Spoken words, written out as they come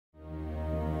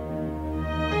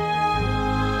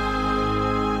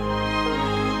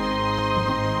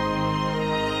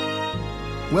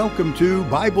Welcome to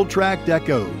Bible Tract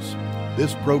Echoes.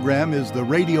 This program is the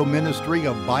radio ministry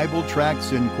of Bible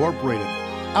Tracts Incorporated.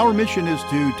 Our mission is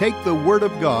to take the Word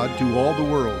of God to all the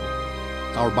world.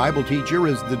 Our Bible teacher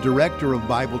is the director of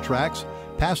Bible Tracts,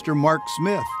 Pastor Mark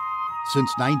Smith.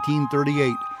 Since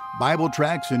 1938, Bible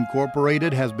Tracts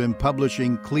Incorporated has been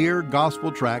publishing clear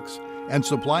gospel tracts and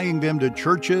supplying them to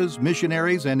churches,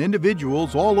 missionaries, and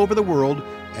individuals all over the world,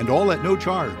 and all at no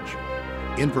charge.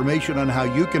 Information on how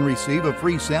you can receive a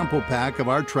free sample pack of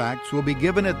our tracts will be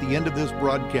given at the end of this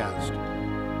broadcast.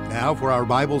 Now for our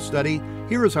Bible study,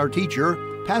 here is our teacher,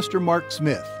 Pastor Mark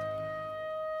Smith.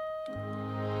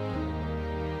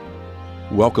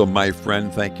 Welcome, my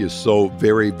friend. Thank you so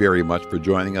very, very much for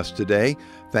joining us today.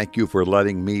 Thank you for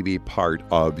letting me be part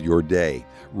of your day.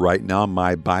 Right now,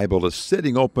 my Bible is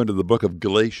sitting open to the book of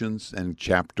Galatians and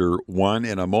chapter 1.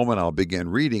 In a moment, I'll begin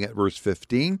reading at verse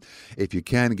 15. If you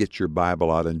can, get your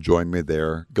Bible out and join me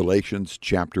there. Galatians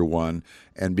chapter 1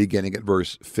 and beginning at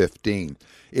verse 15.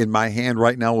 In my hand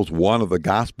right now is one of the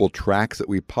gospel tracts that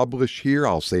we publish here.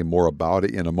 I'll say more about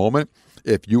it in a moment.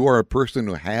 If you are a person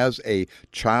who has a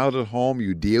child at home,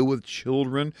 you deal with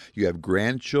children, you have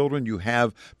grandchildren, you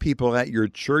have people at your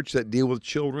church that deal with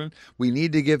children, we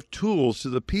need to give tools to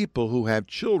the people who have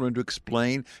children to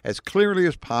explain as clearly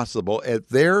as possible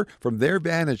from their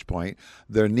vantage point,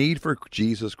 their need for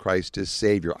Jesus Christ as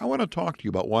Savior. I want to talk to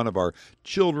you about one of our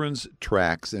children's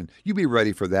tracts, and you be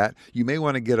ready for that. You may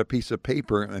want to get a piece of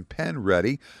paper and pen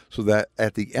ready so that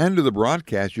at the end of the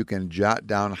broadcast you can jot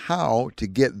down how to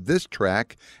get this tract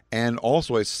and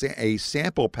also a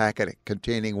sample packet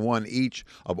containing one each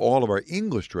of all of our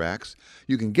English tracts.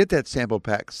 You can get that sample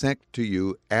pack sent to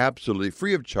you absolutely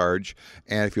free of charge,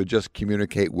 and if you'll just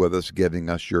communicate with us, giving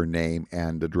us your name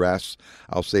and address.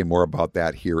 I'll say more about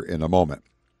that here in a moment.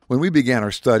 When we began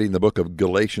our study in the book of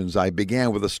Galatians, I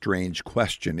began with a strange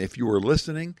question. If you were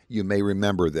listening, you may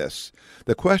remember this.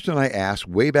 The question I asked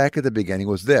way back at the beginning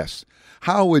was this: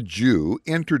 how would you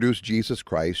introduce Jesus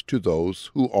Christ to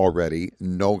those who already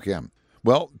know him?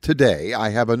 Well, today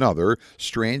I have another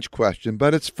strange question,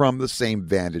 but it's from the same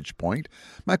vantage point.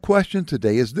 My question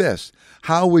today is this: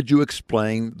 how would you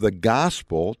explain the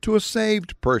gospel to a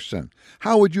saved person?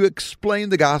 How would you explain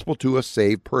the gospel to a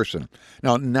saved person?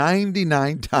 Now,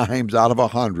 99 times out of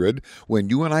 100, when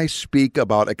you and I speak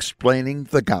about explaining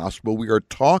the gospel, we are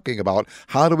talking about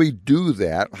how do we do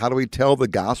that? How do we tell the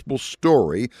gospel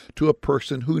story to a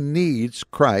person who needs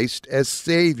Christ as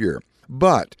Savior?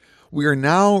 But we are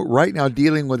right now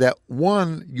dealing with that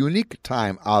one unique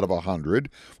time out of 100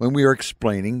 when we are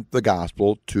explaining the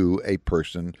gospel to a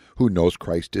person who knows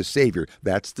Christ as Savior.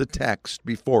 That's the text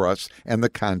before us and the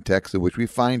context in which we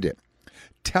find it.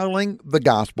 Telling the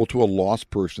gospel to a lost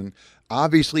person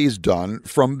obviously is done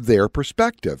from their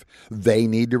perspective. They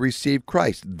need to receive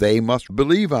Christ. They must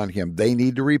believe on him. They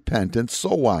need to repent and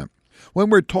so on.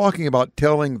 When we're talking about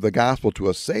telling the gospel to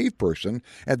a saved person,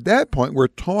 at that point we're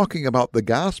talking about the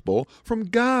gospel from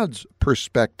God's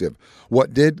perspective.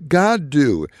 What did God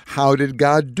do? How did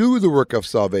God do the work of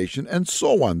salvation? And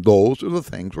so on. Those are the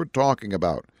things we're talking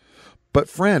about. But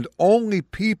friend, only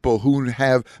people who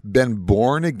have been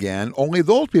born again, only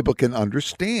those people can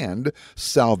understand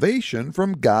salvation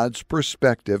from God's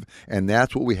perspective, and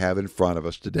that's what we have in front of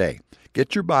us today.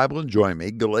 Get your Bible and join me,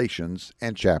 Galatians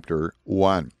and chapter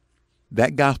 1.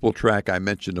 That gospel tract I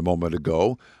mentioned a moment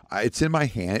ago, it's in my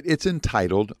hand. It's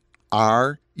entitled,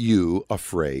 Are You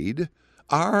Afraid?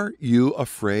 Are you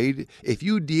afraid? If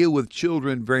you deal with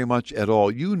children very much at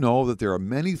all, you know that there are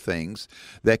many things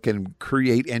that can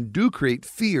create and do create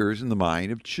fears in the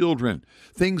mind of children.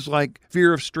 Things like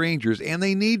fear of strangers, and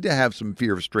they need to have some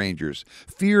fear of strangers.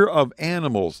 Fear of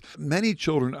animals. Many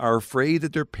children are afraid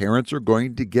that their parents are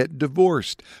going to get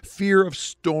divorced. Fear of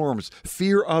storms.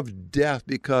 Fear of death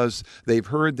because they've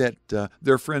heard that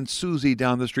their friend Susie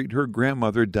down the street, her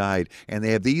grandmother died, and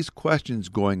they have these questions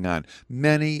going on.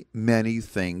 Many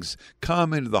things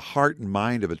come into the heart and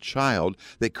mind of a child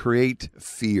that create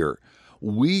fear.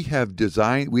 We have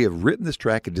written this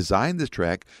tract and designed this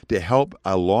tract to help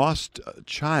a lost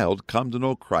child come to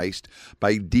know Christ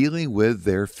by dealing with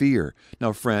their fear.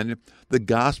 Now, friend, the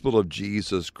gospel of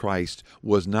Jesus Christ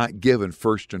was not given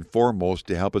first and foremost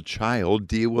to help a child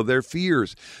deal with their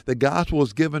fears. The gospel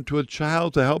was given to a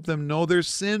child to help them know their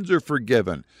sins are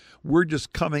forgiven. We're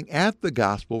just coming at the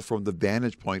gospel from the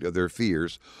vantage point of their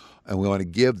fears, and we want to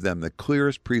give them the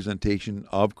clearest presentation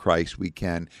of Christ we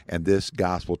can, and this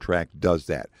gospel tract does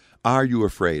that. Are you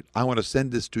afraid? I want to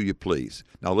send this to you, please.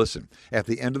 Now listen, at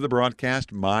the end of the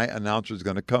broadcast, my announcer is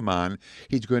going to come on.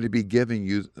 He's going to be giving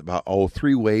you about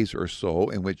 3 ways or so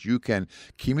in which you can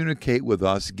communicate with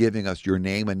us, giving us your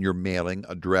name and your mailing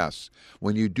address.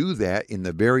 When you do that, in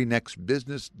the very next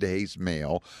business day's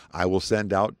mail, I will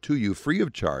send out to you free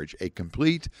of charge a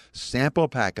complete sample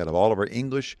packet of all of our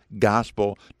English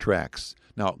gospel tracts.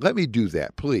 Now, let me do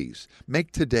that, please.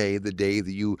 Make today the day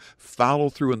that you follow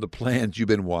through on the plans you've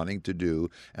been wanting to do,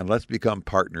 and let's become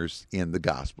partners in the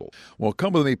gospel. Well,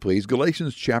 come with me, please.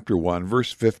 Galatians chapter 1,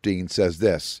 verse 15 says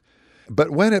this,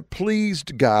 "But when it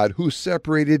pleased God who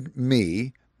separated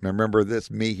me," remember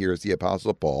this me here is the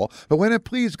Apostle Paul. "But when it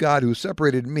pleased God who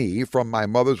separated me from my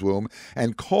mother's womb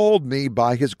and called me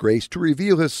by his grace to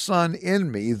reveal his Son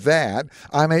in me, that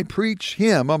I may preach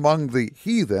him among the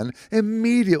heathen,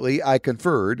 immediately I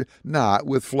conferred not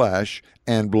with flesh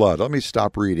and blood." Let me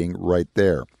stop reading right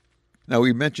there. Now,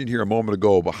 we mentioned here a moment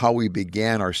ago about how we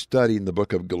began our study in the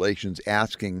book of Galatians,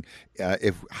 asking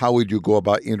how would you go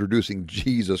about introducing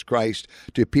Jesus Christ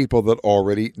to people that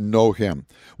already know him.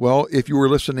 Well, if you were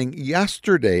listening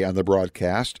yesterday on the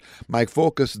broadcast, my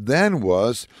focus then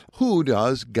was, who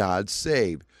does God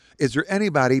save? Is there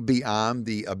anybody beyond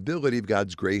the ability of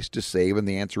God's grace to save? And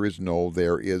the answer is no,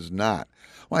 there is not.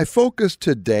 My focus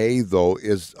today, though,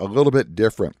 is a little bit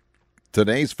different.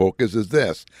 Today's focus is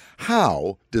this: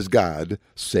 how does God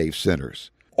save sinners?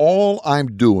 All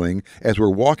I'm doing as we're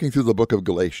walking through the book of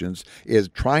Galatians is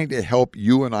trying to help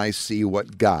you and I see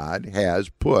what God has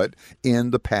put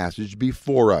in the passage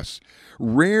before us.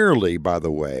 Rarely, by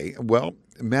the way,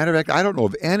 matter of fact, I don't know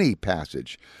of any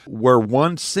passage where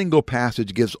one single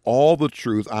passage gives all the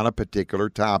truth on a particular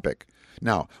topic.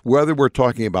 Now, whether we're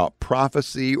talking about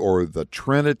prophecy or the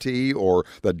Trinity or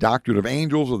the doctrine of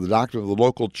angels or the doctrine of the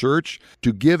local church,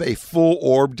 to give a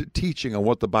full-orbed teaching on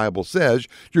what the Bible says,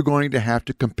 you're going to have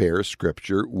to compare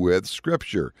Scripture with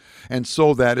Scripture. And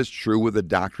so that is true with the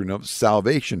doctrine of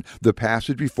salvation. The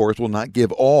passage before us will not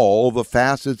give all the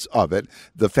facets of it.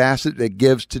 The facet that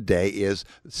gives today is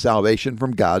salvation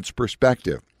from God's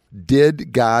perspective.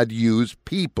 Did God use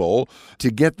people to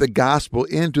get the gospel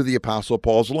into the Apostle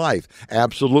Paul's life?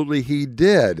 Absolutely he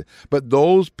did. But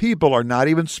those people are not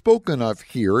even spoken of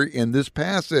here in this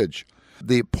passage.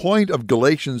 The point of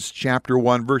Galatians chapter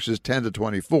 1, verses 10 to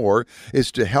 24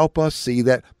 is to help us see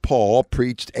that Paul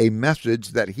preached a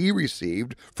message that he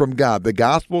received from God. The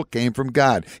gospel came from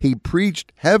God. He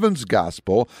preached heaven's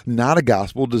gospel, not a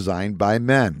gospel designed by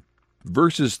men.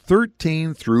 Verses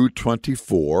 13 through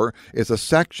 24 is a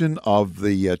section of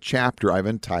the chapter I've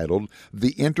entitled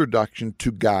The Introduction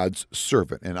to God's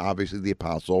Servant. And obviously the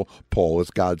Apostle Paul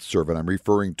is God's servant I'm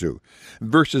referring to.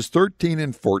 Verses 13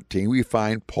 and 14, we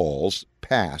find Paul's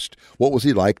past. What was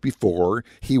he like before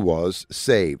he was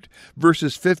saved?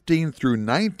 Verses 15 through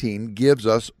 19 gives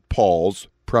us Paul's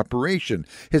preparation,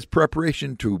 his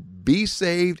preparation to be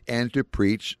saved and to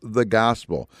preach the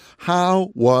gospel. How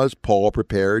was Paul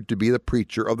prepared to be the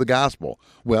preacher of the gospel?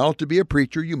 Well, to be a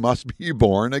preacher, you must be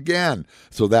born again.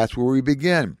 So that's where we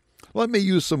begin. Let me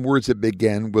use some words that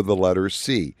begin with the letter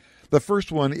C. The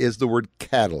first one is the word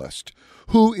catalyst.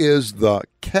 Who is the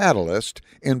catalyst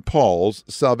in Paul's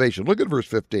salvation? Look at verse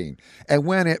 15. "And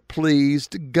when it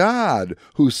pleased God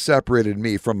who separated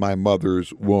me from my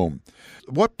mother's womb."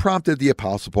 What prompted the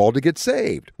Apostle Paul to get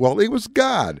saved? Well, it was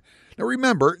God. Now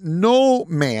remember, no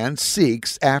man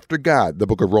seeks after God. The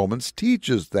book of Romans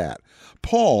teaches that.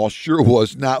 Paul sure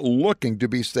was not looking to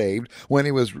be saved when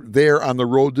he was there on the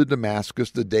road to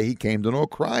Damascus the day he came to know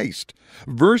Christ.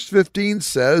 Verse 15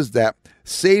 says that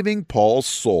saving Paul's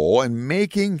soul and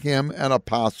making him an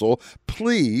apostle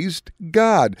pleased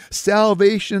God.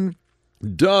 Salvation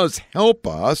does help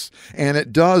us, and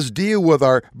it does deals with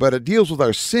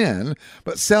our sin,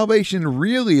 but salvation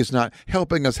really is not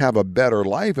helping us have a better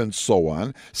life and so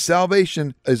on.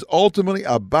 Salvation is ultimately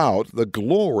about the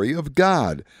glory of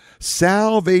God.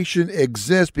 Salvation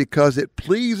exists because it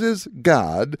pleases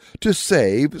God to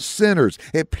save sinners.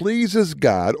 It pleases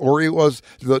God, or it was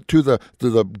to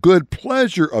the good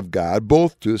pleasure of God,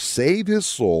 both to save his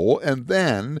soul and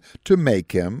then to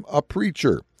make him a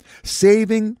preacher.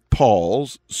 Saving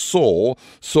Paul's soul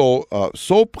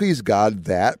so pleased God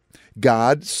that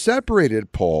God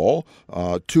separated Paul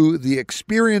to the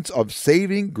experience of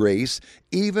saving grace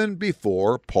even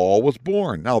before Paul was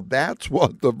born. Now, that's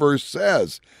what the verse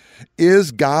says.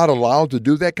 Is God allowed to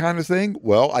do that kind of thing?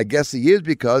 Well, I guess he is,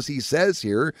 because he says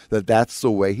here that that's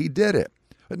the way he did it.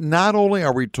 Not only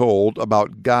are we told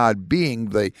about God being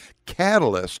the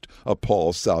catalyst of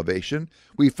Paul's salvation,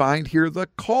 we find here the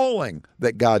calling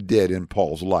that God did in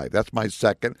Paul's life. That's my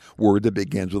second word that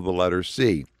begins with the letter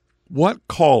C. What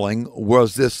calling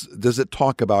was this? Does it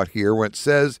talk about here when it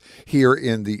says here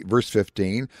in the verse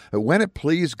 15, when it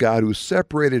pleased God who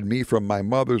separated me from my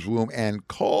mother's womb and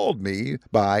called me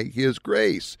by his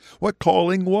grace? What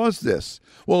calling was this?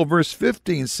 Well, verse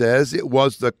 15 says it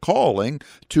was the calling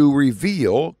to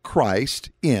reveal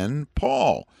Christ in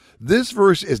Paul. This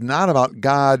verse is not about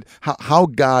God, how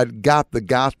God got the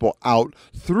gospel out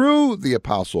through the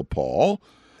Apostle Paul,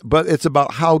 but it's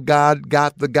about how God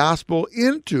got the gospel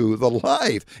into the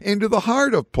life, into the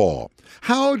heart of Paul.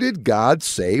 How did God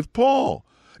save Paul?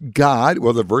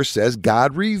 The verse says,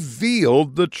 God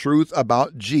revealed the truth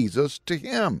about Jesus to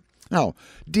him. Now,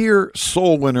 dear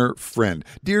soul winner friend,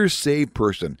 dear saved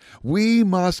person, we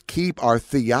must keep our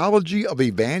theology of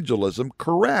evangelism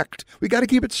correct. We got to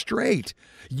keep it straight.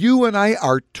 You and I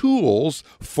are tools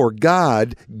for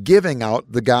God giving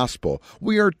out the gospel.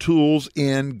 We are tools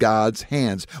in God's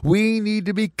hands. We need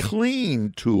to be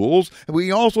clean tools, and we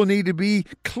also need to be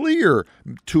clear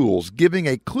tools, giving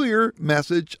a clear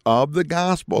message of the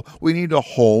gospel. We need to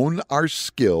hone our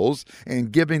skills in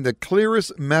giving the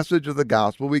clearest message of the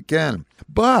gospel we can.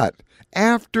 But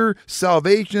after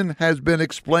salvation has been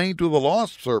explained to the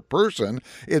lost person,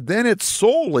 then it's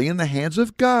solely in the hands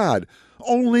of God.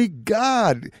 Only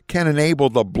God can enable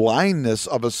the blindness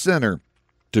of a sinner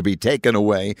to be taken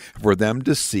away for them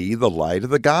to see the light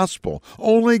of the gospel.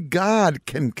 Only God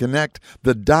can connect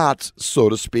the dots, so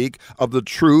to speak, of the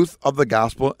truth of the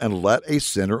gospel and let a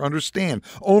sinner understand.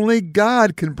 Only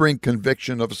God can bring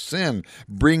conviction of sin,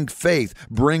 bring faith,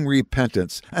 bring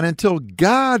repentance. And until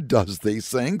God does these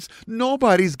things,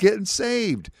 nobody's getting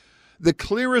saved. The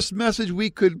clearest message we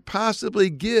could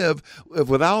possibly give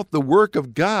without the work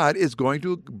of God is going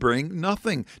to bring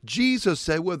nothing. Jesus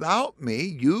said, without me,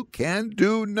 you can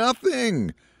do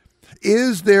nothing.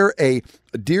 Is there a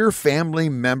dear family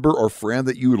member or friend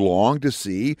that you long to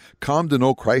see come to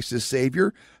know Christ as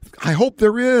Savior? I hope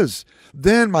there is.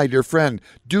 Then, my dear friend,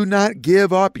 do not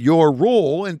give up your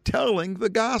role in telling the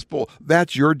gospel.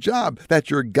 That's your job. That's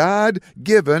your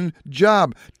God-given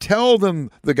job. Tell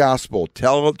them the gospel.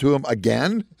 Tell it to them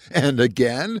again and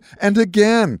again and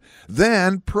again.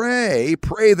 Then pray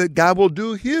that God will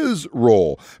do his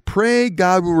role. Pray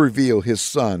God will reveal his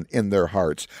Son in their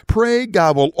hearts. Pray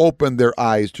God will open their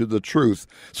eyes to the truth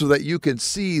so that you can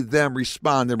see them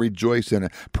respond and rejoice in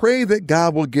it. Pray that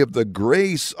God will give the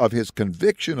grace of his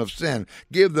conviction of sin,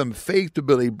 give them faith to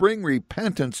believe, bring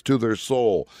repentance to their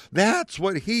soul. That's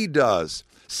what he does.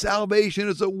 Salvation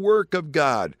is a work of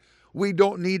God. We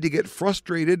don't need to get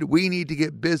frustrated. We need to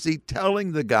get busy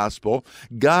telling the gospel.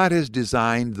 God has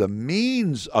designed the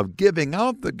means of giving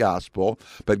out the gospel,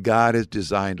 but God has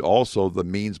designed also the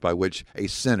means by which a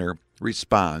sinner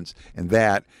responds, and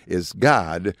that is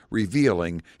God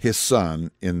revealing his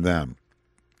Son in them.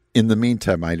 In the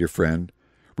meantime, my dear friend,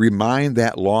 remind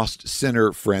that lost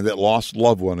sinner friend, that lost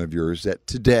loved one of yours, that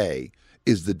today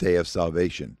is the day of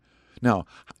salvation. Now,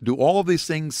 do all these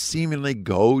things seemingly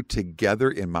go together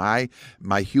in my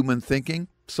human thinking?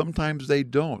 Sometimes they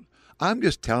don't. I'm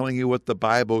just telling you what the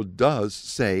Bible does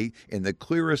say in the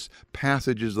clearest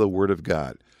passages of the Word of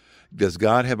God. Does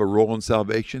God have a role in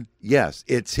salvation? Yes,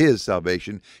 it's his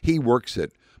salvation. He works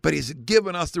it. But he's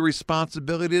given us the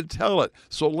responsibility to tell it.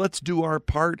 So let's do our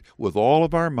part with all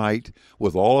of our might,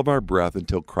 with all of our breath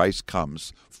until Christ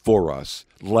comes for us.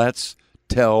 Let's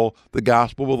tell the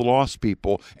gospel with lost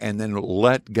people and then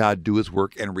let God do his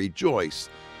work and rejoice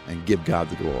and give God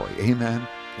the glory. Amen.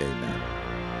 Amen.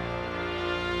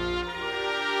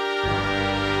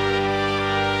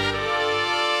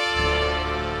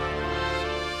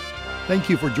 Thank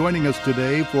you for joining us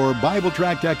today for Bible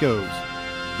Tract Echoes.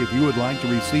 If you would like to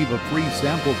receive a free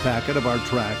sample packet of our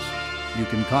tracts, you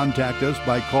can contact us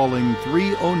by calling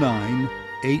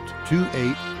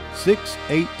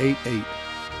 309-828-6888.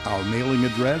 Our mailing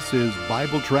address is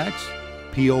Bible Tracts,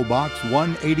 P.O. Box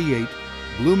 188,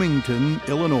 Bloomington,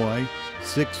 Illinois,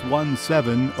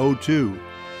 61702.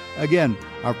 Again,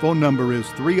 our phone number is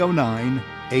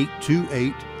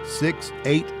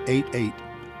 309-828-6888.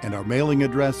 And our mailing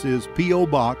address is P.O.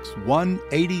 Box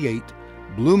 188,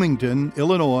 Bloomington,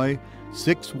 Illinois,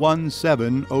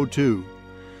 61702.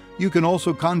 You can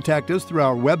also contact us through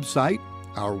our website.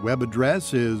 Our web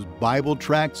address is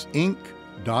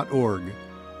BibleTractsInc.org.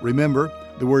 Remember,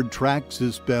 the word tracts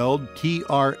is spelled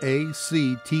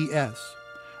Tracts.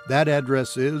 That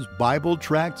address is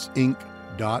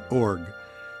BibleTractsInc.org.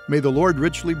 May the Lord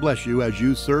richly bless you as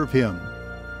you serve him.